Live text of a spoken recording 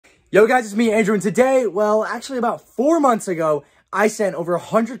Yo guys, it's me, Andrew, and today, well, actually about 4 months ago, I sent over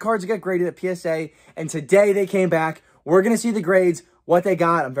 100 cards to get graded at PSA, and today they came back. We're going to see the grades, what they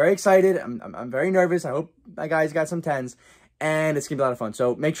got. I'm very excited. I'm very nervous. I hope my guys got some 10s, and it's going to be a lot of fun.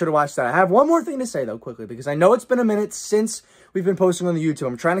 So make sure to watch that. I have one more thing to say, though, quickly, because I know it's been a minute since we've been posting on the YouTube.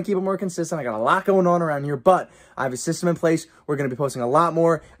 I'm trying to keep it more consistent. I got a lot going on around here, but I have a system in place. We're going to be posting a lot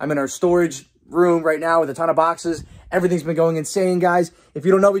more. I'm in our storage room right now with a ton of boxes. Everything's been going insane, guys. If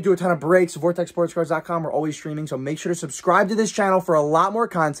you don't know, we do a ton of breaks. VortexSportsCards.com. We're always streaming, so make sure to subscribe to this channel for a lot more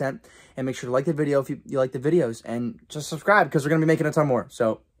content, and make sure to like the video if you like the videos, and just subscribe because we're going to be making a ton more.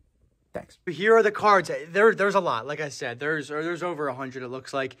 So, thanks. Here are the cards. There's a lot. Like I said, there's over 100. It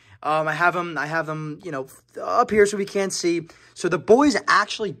looks like. I have them, you know, up here so we can't see. So the boys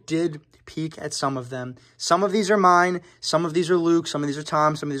actually did peek at some of them. Some of these are mine. Some of these are Luke. Some of these are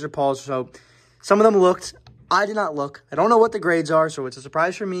Tom. Some of these are Paul's. So some of them looked. I did not look. I don't know what the grades are, so it's a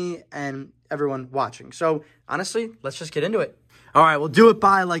surprise for me and everyone watching. So, honestly, let's just get into it. All right, we'll do it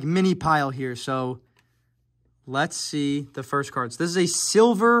by, like, mini pile here. So, let's see the first cards. This is a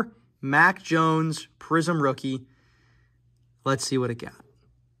silver Mac Jones Prism rookie. Let's see what it got.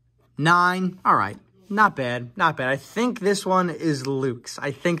 9. All right. Not bad. Not bad. I think this one is Luke's.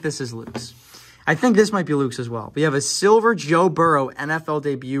 I think this is Luke's. I think this might be Luke's as well. We have a silver Joe Burrow NFL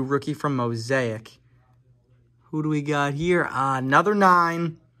debut rookie from Mosaic. Who do we got here? Another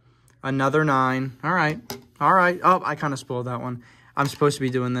 9. Another 9. All right. All right. Oh, I kind of spoiled that one. I'm supposed to be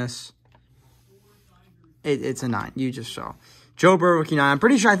doing this. It's a 9. You just saw. Joe Burrow, rookie 9. I'm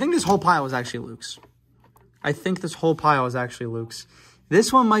pretty sure. I think this whole pile is actually Luke's. I think this whole pile is actually Luke's.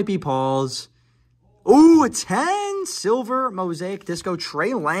 This one might be Paul's. Ooh, a 10. Silver Mosaic Disco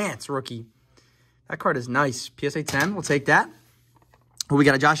Trey Lance, rookie. That card is nice. PSA 10. We'll take that. Oh, we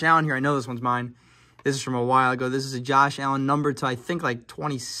got a Josh Allen here. I know this one's mine. This is from a while ago. This is a Josh Allen numbered to, I think, like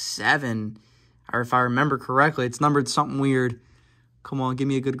 27. Or if I remember correctly, it's numbered something weird. Come on, give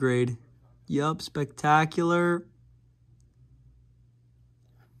me a good grade. Yup, spectacular.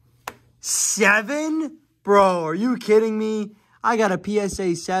 7? Bro, are you kidding me? I got a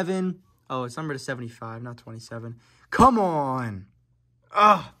PSA 7. Oh, it's numbered to 75, not 27. Come on.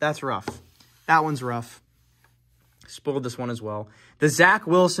 Oh, that's rough. That one's rough. Spoiled this one as well. The Zach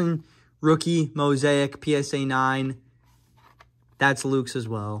Wilson rookie Mosaic PSA 9. That's Luke's as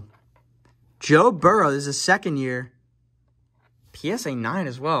well. Joe Burrow, this is his second year. PSA 9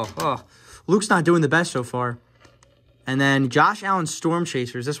 as well. Oh, Luke's not doing the best so far. And then Josh Allen Storm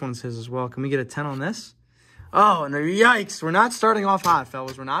Chasers. This one's his as well. Can we get a 10 on this? Oh, and yikes. We're not starting off hot,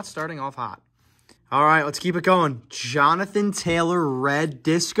 fellas. We're not starting off hot. All right, let's keep it going. Jonathan Taylor Red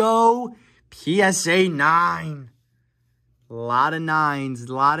Disco PSA 9. A lot of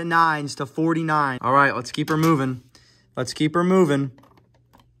 9s to 49. All right, let's keep her moving. Let's keep her moving.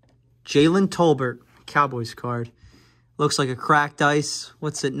 Jalen Tolbert, Cowboys card. Looks like a cracked ice.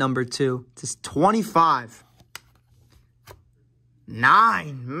 What's it, number 2? It's 25.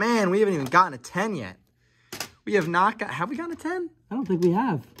 9. Man, we haven't even gotten a 10 yet. We have not got... Have we gotten a 10? I don't think we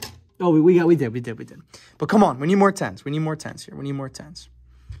have. Oh, we did. But come on, we need more 10s. We need more 10s here. We need more 10s.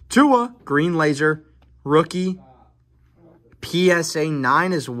 Tua, Green Laser, rookie. PSA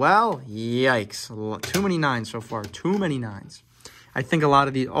 9 as well. Yikes. Too many 9s so far. Too many 9s. I think a lot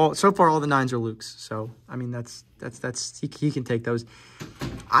of these, so far all the 9s are Luke's. So, I mean, he can take those.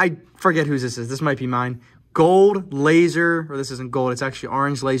 I forget whose this is. This might be mine. Gold Laser, or this isn't gold. It's actually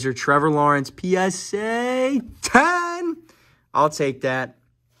orange laser. Trevor Lawrence, PSA 10. I'll take that.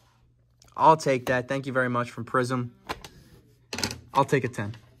 I'll take that. Thank you very much from Prism. I'll take a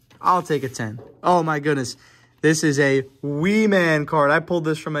 10. I'll take a 10. Oh, my goodness. This is a Wee Man card. I pulled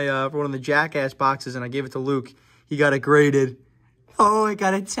this from one of the Jackass boxes, and I gave it to Luke. He got it graded. Oh, I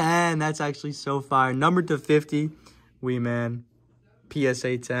got a 10. That's actually so fire. Numbered to 50. Wee Man.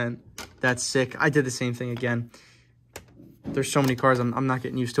 PSA 10. That's sick. I did the same thing again. There's so many cards. I'm not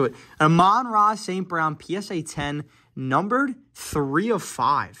getting used to it. Amon-Ra St. Brown. PSA 10. Numbered 3 of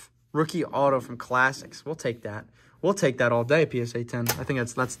 5. Rookie auto from Classics. We'll take that. We'll take that all day, PSA 10. I think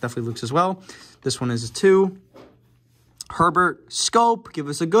that's definitely Luke's as well. This one is a 2. Herbert Scope. Give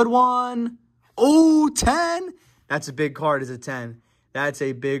us a good one. Oh, 10. That's a big card as a 10. That's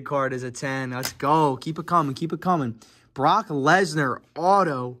a big card as a 10. Let's go. Keep it coming. Keep it coming. Brock Lesnar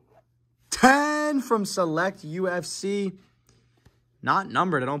auto. 10 from Select UFC. Not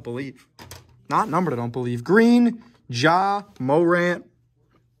numbered, I don't believe. Not numbered, I don't believe. Green. Ja Morant.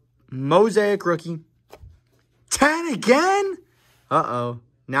 Mosaic rookie. 10 again? Uh-oh.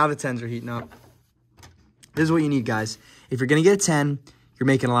 Now the 10s are heating up. This is what you need, guys. If you're going to get a 10, you're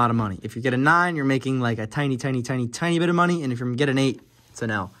making a lot of money. If you get a 9, you're making like a tiny bit of money. And if you get an 8, it's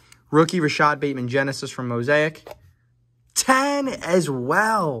an L. Rookie Rashad Bateman Genesis from Mosaic. 10 as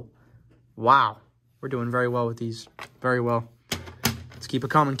well. Wow. We're doing very well with these. Very well. Let's keep it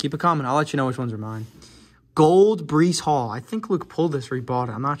coming. Keep it coming. I'll let you know which ones are mine. Gold Brees Hall. I think Luke pulled this or he bought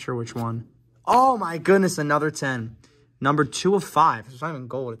it. I'm not sure which one. Oh, my goodness. Another 10. Number 2 of 5. It's not even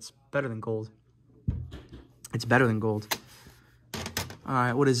gold. It's better than gold. It's better than gold. All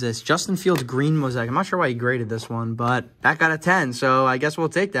right, what is this? Justin Fields Green Mosaic. I'm not sure why he graded this one, but that got a 10, so I guess we'll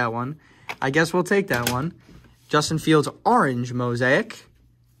take that one. Justin Fields Orange Mosaic.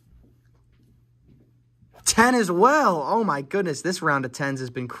 10 as well. Oh, my goodness. This round of 10s has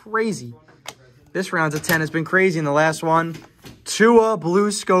been crazy. This round of 10 has been crazy in the last one. Tua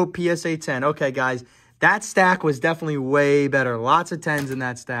Blue Scope PSA 10. Okay, guys. That stack was definitely way better. Lots of 10s in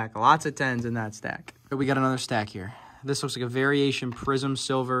that stack. Lots of 10s in that stack. We got another stack here. This looks like a variation Prism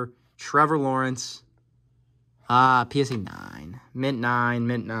Silver. Trevor Lawrence. PSA 9. Mint 9.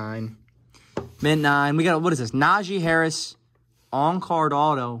 Mint 9. Mint 9. We got, what is this? Najee Harris. On-card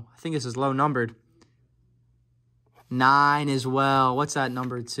auto. I think this is low numbered. 9 as well. What's that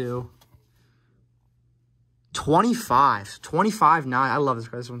number to? 25. 25, 9. I love this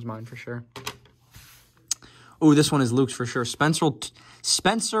card. This one's mine for sure. Oh, this one is Luke's for sure. Spencer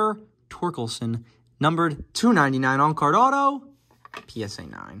Torkelson. Numbered 299 on-card auto. PSA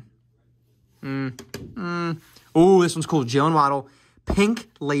 9. Oh, this one's cool. Jalen Waddle. Pink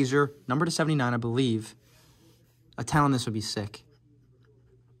laser. Number to 79, I believe. A 10 on this would be sick.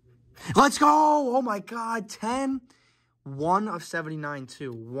 Let's go! Oh, my God. 10. 1 of 79,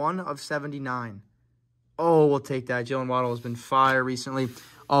 too. 1 of 79. Oh, we'll take that. Jalen Waddle has been fire recently.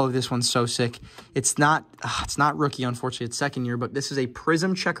 Oh, this one's so sick. It's not rookie, unfortunately. It's second year, but this is a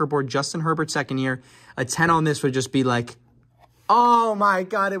Prism checkerboard. Justin Herbert second year. A 10 on this would just be like, oh, my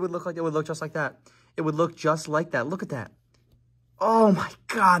God. It would look just like that. It would look just like that. Look at that. Oh, my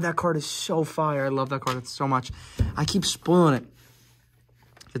God. That card is so fire. I love that card so much. I keep spoiling it.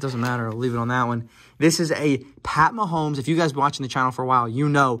 It doesn't matter. I'll leave it on that one. This is a Pat Mahomes. If you guys been watching the channel for a while, you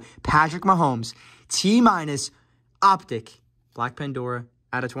know Patrick Mahomes. T- Optic. Black Pandora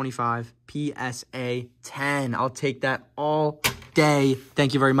out of 25. PSA 10. I'll take that all day.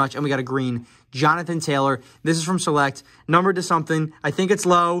 Thank you very much. And we got a green. Jonathan Taylor. This is from Select. Numbered to something. I think it's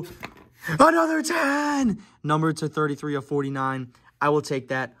low. Another 10. Numbered to 33 of 49. I will take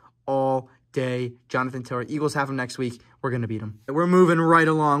that all day. Jonathan Taylor. Eagles have him next week. We're going to beat him. We're moving right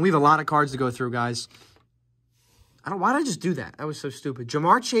along. We have a lot of cards to go through, guys. Why did I just do that? That was so stupid.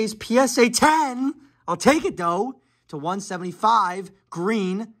 Jamar Chase, PSA 10. I'll take it, though. To 175.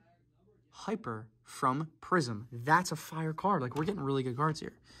 Green. Hyper from Prism. That's a fire card. Like, we're getting really good cards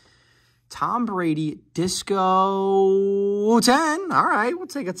here. Tom Brady, Disco 10. All right, we'll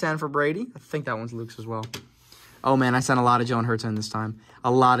take a 10 for Brady. I think that one's Luke's as well. Oh, man, I sent a lot of Jalen Hurts in this time.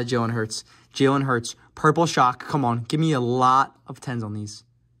 A lot of Jalen Hurts. Jalen Hurts. Purple Shock. Come on. Give me a lot of 10s on these.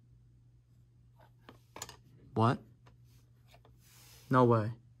 What? No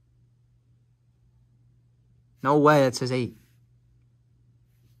way. No way it says 8.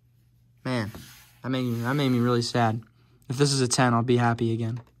 Man, that made me really sad. If this is a 10, I'll be happy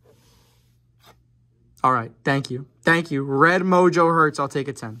again. All right. Thank you. Thank you. Red Mojo Hurts. I'll take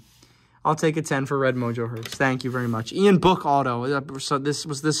a 10. I'll take a 10 for Red Mojo Hurts. Thank you very much. Ian Book Auto. So this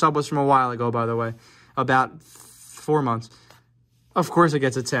sub was from a while ago, by the way. About 4 months. Of course it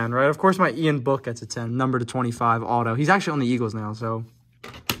gets a 10, right? Of course my Ian Book gets a 10. Number to 25 auto. He's actually on the Eagles now, so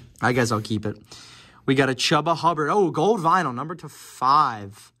I guess I'll keep it. We got a Chuba Hubbard. Oh, gold vinyl. Number to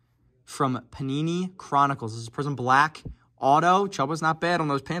 5 from Panini Chronicles. This is Prism Black auto. Chuba's not bad on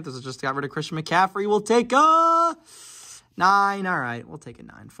those Panthers. I just got rid of Christian McCaffrey. We'll take a 9. All right, we'll take a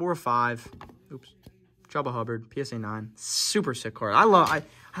 9. 4 or 5. Oops. Chuba Hubbard, PSA 9. Super sick card. I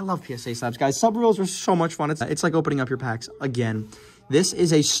love PSA subs, guys. Sub reels are so much fun. It's like opening up your packs again. This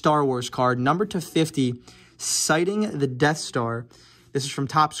is a Star Wars card, number to 50, Sighting the Death Star. This is from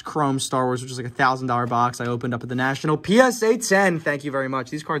Topps Chrome Star Wars, which is like a $1,000 box I opened up at the National. PSA 10. Thank you very much.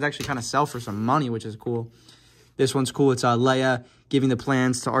 These cards actually kind of sell for some money, which is cool. This one's cool. It's Leia giving the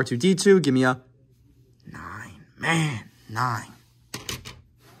plans to R2-D2. Give me a 9. Man, 9.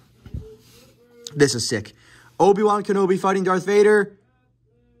 This is sick. Obi-Wan Kenobi fighting Darth Vader.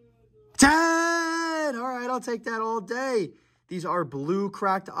 10! All right, I'll take that all day. These are blue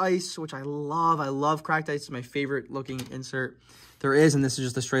cracked ice, which I love. I love cracked ice. It's my favorite looking insert there is. And this is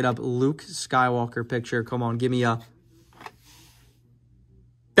just a straight up Luke Skywalker picture. Come on, give me a...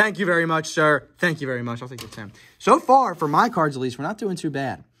 Thank you very much, sir. Thank you very much. I'll take the 10. So far, for my cards at least, we're not doing too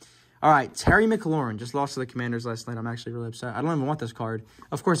bad. All right, Terry McLaurin just lost to the Commanders last night. I'm actually really upset. I don't even want this card.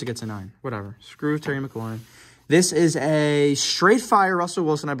 Of course it gets a 9. Whatever. Screw Terry McLaurin. This is a straight fire Russell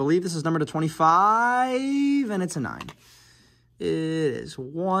Wilson. I believe this is number to 25, and it's a 9. It is a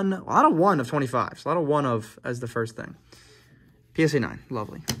lot of 1 of 25. A lot of 1 of as the first thing. PSA 9.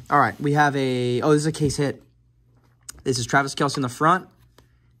 Lovely. All right. We have this is a case hit. This is Travis Kelce in the front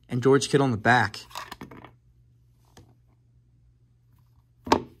and George Kittle in the back.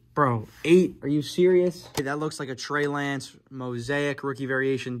 Bro, 8. Are you serious? Okay, that looks like a Trey Lance mosaic rookie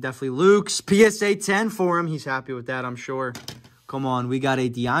variation. Definitely Luke's. PSA 10 for him. He's happy with that, I'm sure. Come on. We got a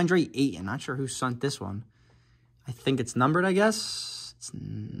DeAndre Ayton. Not sure who sent this one. I think it's numbered, I guess. It's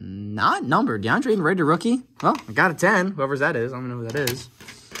not numbered. DeAndre Ayton, rated rookie. Well, I got a 10. Whoever's that is. I don't know who that is.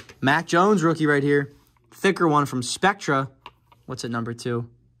 Mac Jones, rookie right here. Thicker one from Spectra. What's it, number 2?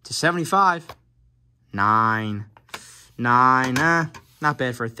 To 75. 9. 9. Not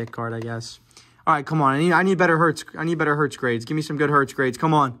bad for a thick card, I guess. All right, come on. I need better Hurts. I need better Hurts grades. Give me some good Hurts grades.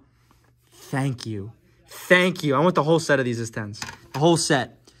 Come on. Thank you. Thank you. I want the whole set of these as 10s. The whole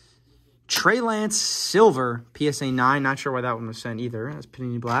set. Trey Lance Silver, PSA 9. Not sure why that one was sent either. That's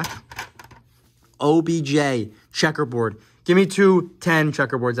Panini Black. OBJ checkerboard. Give me 2 10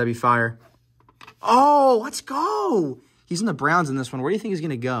 checkerboards. That'd be fire. Oh, let's go. He's in the Browns in this one. Where do you think he's going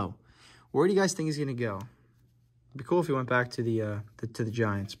to go? Where do you guys think he's going to go? It'd be cool if he went back to the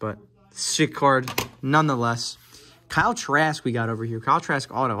Giants, but sick card nonetheless. Kyle Trask we got over here. Kyle Trask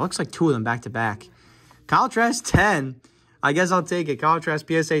auto. Looks like 2 of them back to back. Kyle Trask 10. I guess I'll take it. Kyle Trask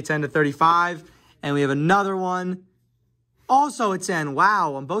PSA 10 to 35. And we have another one. Also a 10.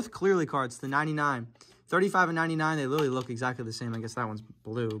 Wow. On both clearly cards. The 99. 35 and 99. They literally look exactly the same. I guess that one's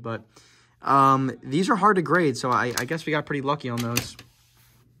blue. But these are hard to grade. So I guess we got pretty lucky on those.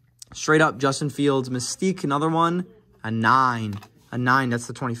 Straight up Justin Fields. Mystique. Another one. A 9. A 9. That's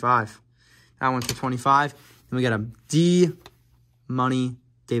the 25. That one's the 25. Then we got a D. Money.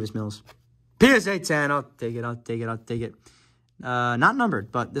 Davis Mills. PSA 10. I'll take it. I'll take it. I'll take it. Not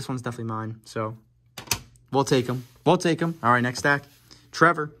numbered, but this one's definitely mine. So we'll take them. We'll take them. All right, next stack.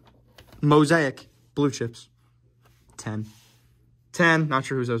 Trevor. Mosaic. Blue chips. 10. 10. Not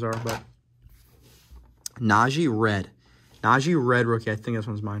sure whose those are, but Najee Red. Najee Red rookie. I think this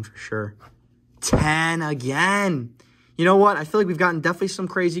one's mine for sure. 10 again. You know what? I feel like we've gotten definitely some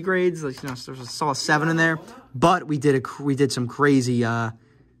crazy grades. Like, I saw a 7 in there, but we did some crazy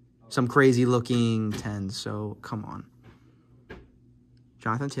looking 10s. So come on.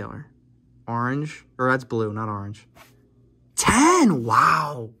 Jonathan Taylor. Orange. Or that's blue, not orange. 10.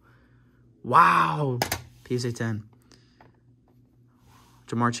 Wow. Wow. PSA 10.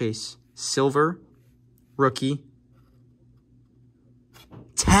 Jamar Chase. Silver. Rookie.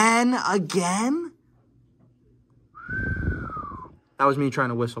 10 again? That was me trying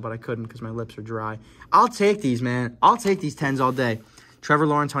to whistle, but I couldn't because my lips are dry. I'll take these, man. I'll take these 10s all day. Trevor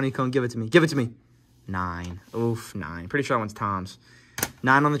Lawrence, Honeycomb, give it to me. Give it to me. 9. Oof, 9. Pretty sure that one's Tom's.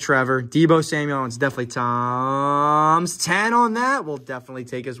 9 on the Trevor. Debo Samuel, that one's definitely Tom's. 10 on that. We'll definitely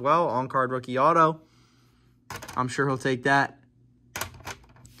take as well. On-card rookie auto. I'm sure he'll take that.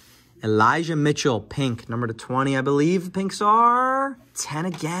 Elijah Mitchell, pink. Number to 20, I believe. Pinks are 10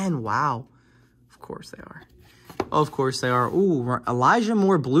 again. Wow. Of course they are. Of course they are. Ooh, Elijah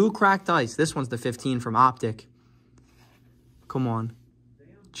Moore, blue cracked ice. This one's the 15 from Optic. Come on.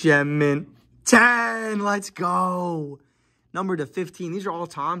 Gemmin. 10. Let's go. Number to 15. These are all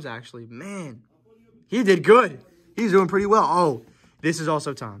Tom's, actually. Man, he did good. He's doing pretty well. Oh, this is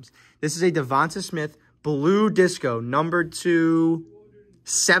also Tom's. This is a Devonta Smith blue disco, number to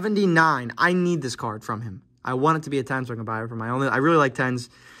 79. I need this card from him. I want it to be a 10 so I can buy it for my own. I really like 10s.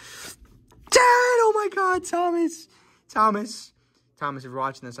 10! Oh, my God, Thomas. Thomas, if you're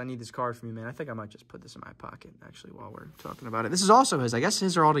watching this, I need this card from you, man. I think I might just put this in my pocket, actually, while we're talking about it. This is also his. I guess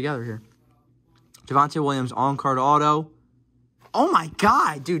his are all together here. Javonte Williams, on-card auto. Oh, my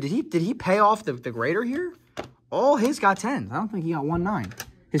God, dude. Did he pay off the grader here? All his got 10s. I don't think he got 1-9.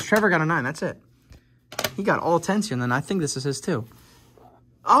 His Trevor got a 9. That's it. He got all 10s here, and then I think this is his, too.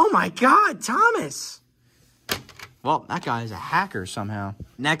 Oh, my God, Thomas. Well, that guy is a hacker somehow.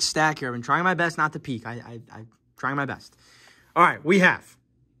 Next stack here. I've been trying my best not to peek. I'm trying my best. All right, we have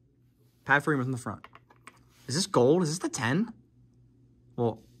Pat Freeman in the front. Is this gold? Is this the 10?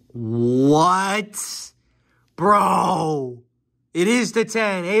 Well, what? Bro, it is the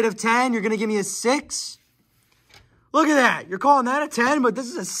 10. 8 of 10. You're going to give me a 6? Look at that. You're calling that a 10, but this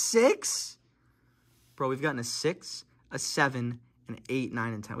is a 6? Bro, we've gotten a 6, a 7, an 8,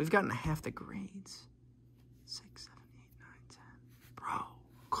 9, and 10. We've gotten half the grades. 6, 7, 8, 9, 10. Bro,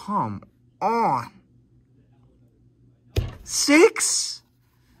 come on. 6?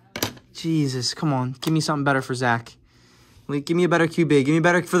 Jesus, come on. Give me something better for Zach. Give me a better QB. Give me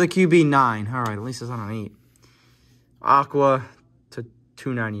better for the QB. 9. All right, at least it's not an 8. Aqua to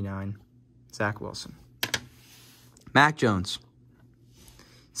 299. Zach Wilson. Mac Jones.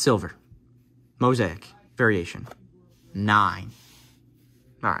 Silver. Mosaic. Variation. 9.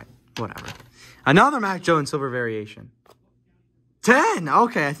 All right, whatever. Another Mac Jones silver variation. 10.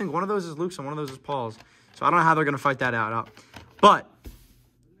 Okay, I think one of those is Luke's and one of those is Paul's. So I don't know how they're going to fight that out. But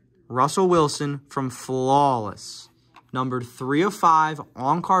Russell Wilson from Flawless. Numbered 3 of 5.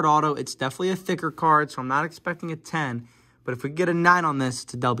 On-card auto. It's definitely a thicker card, so I'm not expecting a 10. But if we get a 9 on this,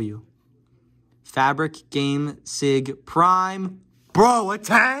 it's a W. Fabric Game Sig Prime. Bro, a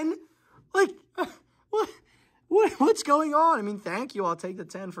 10? Like, what's going on? I mean, thank you. I'll take the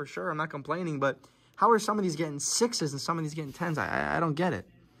 10 for sure. I'm not complaining, but how are some of these getting 6s and some of these getting 10s? I don't get it.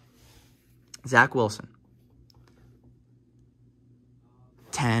 Zach Wilson.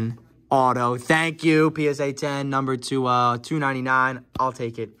 10. Auto. Thank you. PSA 10, number to $2.99. I'll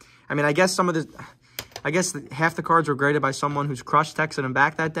take it. I mean, I guess half the cards were graded by someone whose crush texted him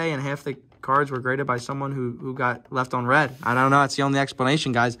back that day, and half the cards were graded by someone who got left on red. I don't know. That's the only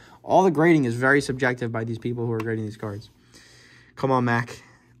explanation, guys. All the grading is very subjective by these people who are grading these cards. Come on, Mac.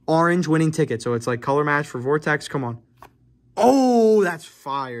 Orange winning ticket. So it's like color match for Vortex. Come on. Oh, that's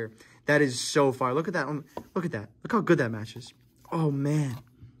fire. That is so fire. Look at that. Look at that. Look how good that matches. Oh, man.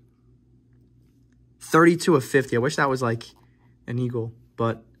 32 of 50. I wish that was like an eagle,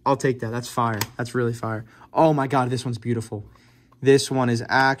 but I'll take that. That's fire. That's really fire. Oh, my God. This one's beautiful. This one is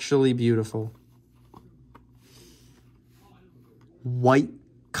actually beautiful. White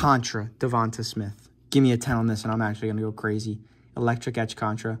Contra, Devonta Smith. Give me a 10 on this, and I'm actually going to go crazy. Electric Etch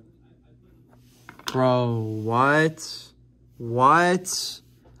Contra. Bro, what? What?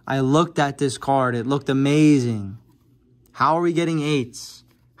 I looked at this card. It looked amazing. How are we getting 8s?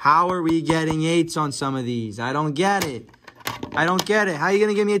 How are we getting 8s on some of these? I don't get it. I don't get it. How are you going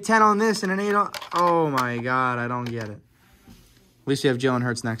to give me a 10 on this and an 8 on... Oh, my God. I don't get it. At least we have Jalen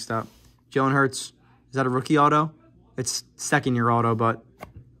Hurts next up. Jalen Hurts, is that a rookie auto? It's second-year auto, but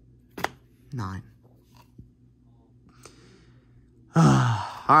 9.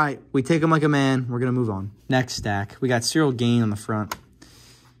 All right, we take him like a man. We're going to move on. Next stack. We got Cyril Gain on the front.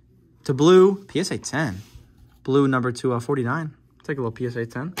 To blue, PSA 10. Blue number to 49. Take a little PSA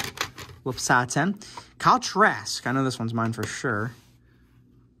 10. Little PSA 10. Kyle Trask. I know this one's mine for sure.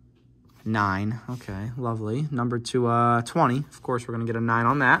 9. Okay, lovely. Number to 20. Of course, we're going to get a 9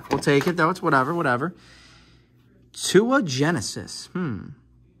 on that. We'll take it, though. It's whatever. Tua Genesis.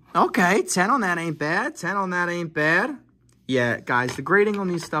 Okay, 10 on that ain't bad. 10 on that ain't bad. Yeah, guys, the grading on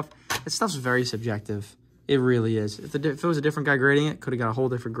these this stuff's very subjective. It really is. If it was a different guy grading it, could have got a whole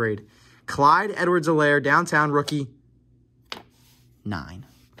different grade. Clyde Edwards-Helaire, downtown rookie. 9.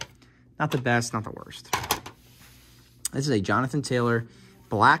 Not the best, not the worst. This is a Jonathan Taylor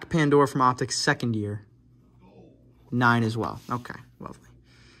Black Pandora from Optics, second year. 9 as well. Okay, lovely.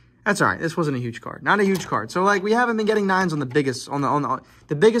 That's all right. This wasn't a huge card. Not a huge card. So, like, we haven't been getting 9s on the biggest.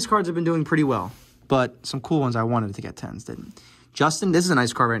 The biggest cards have been doing pretty well. But some cool ones I wanted to get 10s didn't. Justin, this is a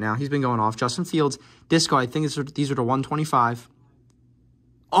nice card right now. He's been going off. Justin Fields, Disco, I think these are the 125.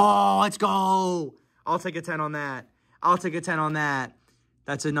 Oh, let's go. I'll take a 10 on that. I'll take a 10 on that.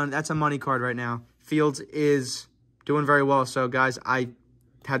 That's a money card right now. Fields is doing very well. So, guys, I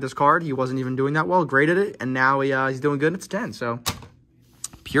had this card. He wasn't even doing that well. Graded it, and now he's doing good. It's a 10, so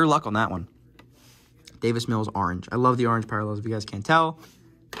pure luck on that one. Davis Mills, orange. I love the orange parallels, if you guys can't tell.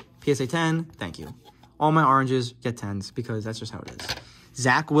 PSA 10, thank you. All my oranges get 10s because that's just how it is.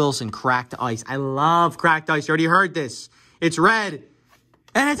 Zach Wilson, cracked ice. I love cracked ice. You already heard this. It's red,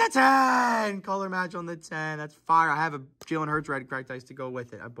 and it's a 10. Color match on the 10. That's fire. I have a Jalen Hurts red cracked ice to go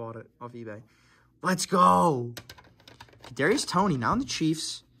with it. I bought it off eBay. Let's go. Darius Toney, now on the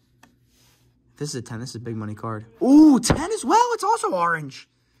Chiefs. This is a 10. This is a big money card. Ooh, 10 as well. It's also orange.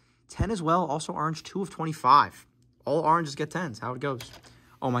 10 as well. Also orange. 2 of 25. All oranges get 10s. How it goes.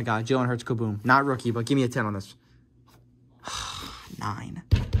 Oh, my God. Jalen Hurts, kaboom. Not rookie, but give me a 10 on this. 9.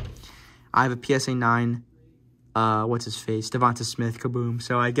 I have a PSA 9. What's his face? Devonta Smith, kaboom.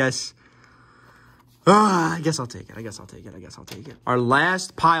 So I guess I'll take it. Our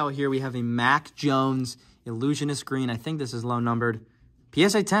last pile here, we have a Mac Jones Illusionist Green. I think this is low numbered.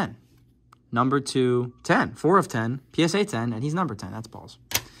 PSA 10. Number 2, 10. 4 of 10. PSA 10, and he's number 10. That's balls.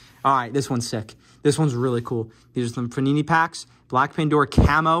 All right, this one's sick. This one's really cool. These are some Panini packs. Black Pandora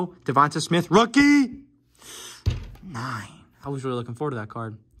Camo. Devonta Smith, rookie. 9. I was really looking forward to that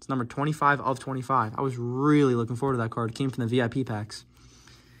card. It's number 25 of 25. I was really looking forward to that card. It came from the VIP packs.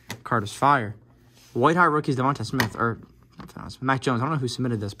 Card is fire. White Hot Rookies, Devonta Smith. Or, Mac Jones. I don't know who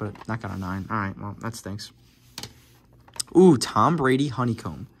submitted this, but that got a 9. All right, well, that stinks. Ooh, Tom Brady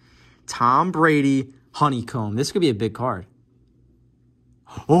Honeycomb. Tom Brady Honeycomb. This could be a big card.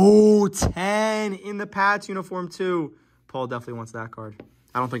 Oh, 10 in the Pats uniform, too. Paul definitely wants that card.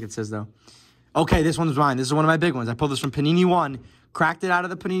 I don't think it says, though. Okay, this one's mine. This is one of my big ones. I pulled this from Panini 1, cracked it out of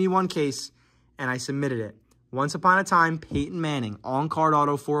the Panini 1 case, and I submitted it. Once upon a time, Peyton Manning, on-card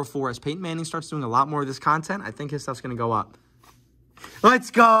auto 404. As Peyton Manning starts doing a lot more of this content, I think his stuff's going to go up. Let's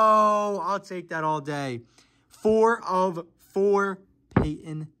go! I'll take that all day. 4 of 4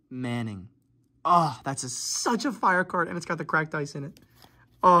 Peyton Manning. Oh, that's such a fire card, and it's got the cracked ice in it.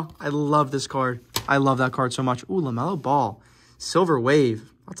 Oh, I love this card. I love that card so much. Ooh, LaMelo Ball. Silver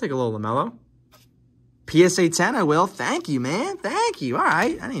Wave. I'll take a little LaMelo. PSA 10, I will. Thank you, man. Thank you. All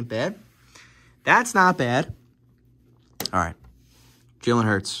right, that ain't bad. That's not bad. All right. Jalen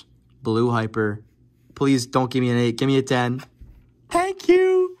Hurts. Blue Hyper. Please don't give me an 8. Give me a 10. Thank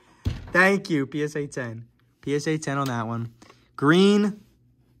you. Thank you. PSA 10. PSA 10 on that one. Green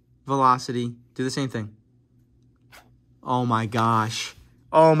Velocity. Do the same thing. Oh, my gosh.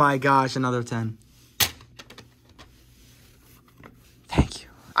 Oh, my gosh. Another 10. Thank you.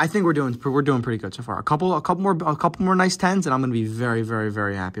 I think we're doing pretty good so far. A couple more nice 10s, and I'm going to be very, very,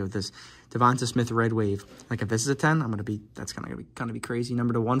 very happy with this. Devonta Smith Red Wave. Like, if this is a 10, that's going to be crazy.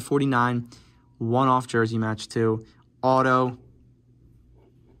 Number to 149. One-off jersey match, too. Auto.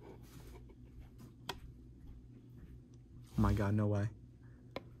 Oh, my God. No way.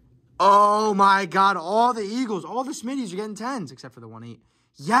 Oh, my God. All the Eagles, all the Smitties are getting 10s, except for the 1-8.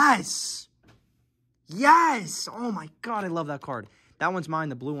 Yes. Yes. Oh, my God. I love that card. That one's mine.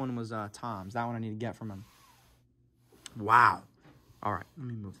 The blue one was Tom's. That one I need to get from him. Wow. All right. Let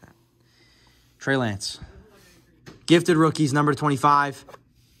me move that. Trey Lance. Gifted rookies, number 25.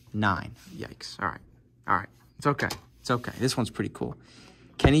 9. Yikes. All right. All right. It's okay. It's okay. This one's pretty cool.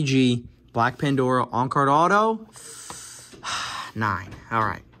 Kenny G. Black Pandora. On-card auto. 9. All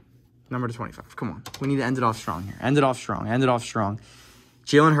right. Number to 25. Come on. We need to end it off strong here. End it off strong. End it off strong.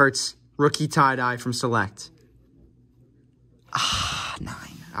 Jalen Hurts. Rookie tie-dye from Select. 9.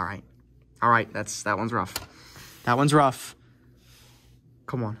 All right. All right. That one's rough. That one's rough.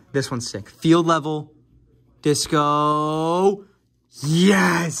 Come on. This one's sick. Field level. Disco.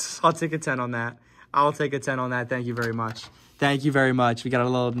 Yes. I'll take a 10 on that. I'll take a 10 on that. Thank you very much. Thank you very much. We got a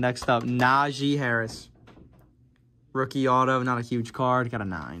little next up. Najee Harris. Rookie auto. Not a huge card. Got a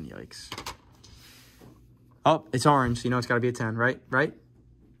 9. Yikes. Oh, it's orange. So you know it's got to be a 10, right? Right?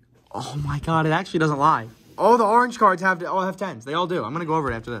 Oh, my God. It actually doesn't lie. All the orange cards all have 10s. They all do. I'm going to go over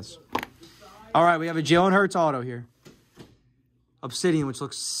it after this. All right, we have a Jalen Hurts auto here. Obsidian, which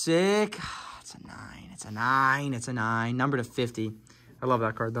looks sick. It's a 9. It's a 9. It's a 9. Number to 50. I love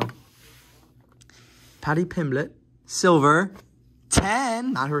that card, though. Patty Pimblett. Silver.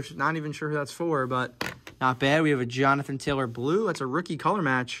 10. Not even sure who that's for, but not bad. We have a Jonathan Taylor blue. That's a rookie color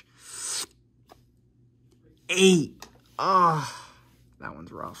match. 8. Oh, that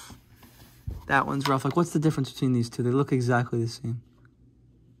one's rough. That one's rough. Like, what's the difference between these two? They look exactly the same.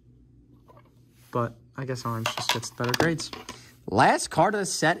 But I guess orange just gets better grades. Last card of the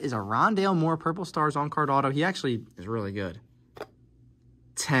set is a Rondale Moore Purple Stars on-card auto. He actually is really good.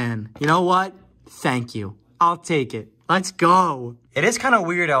 10. You know what? Thank you. I'll take it. Let's go. It is kind of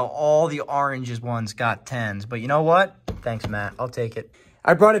weird how all the oranges ones got 10s. But you know what? Thanks, Matt. I'll take it.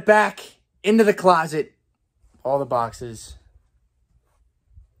 I brought it back into the closet. All the boxes.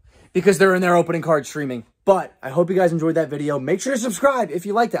 Because they're in their opening card streaming. But I hope you guys enjoyed that video. Make sure to subscribe if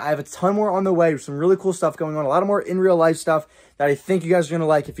you liked it. I have a ton more on the way. Some really cool stuff going on. A lot of more in real life stuff that I think you guys are going to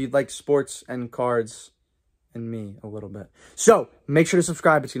like if you'd like sports and cards and me a little bit. So make sure to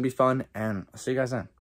subscribe. It's going to be fun. And I'll see you guys then.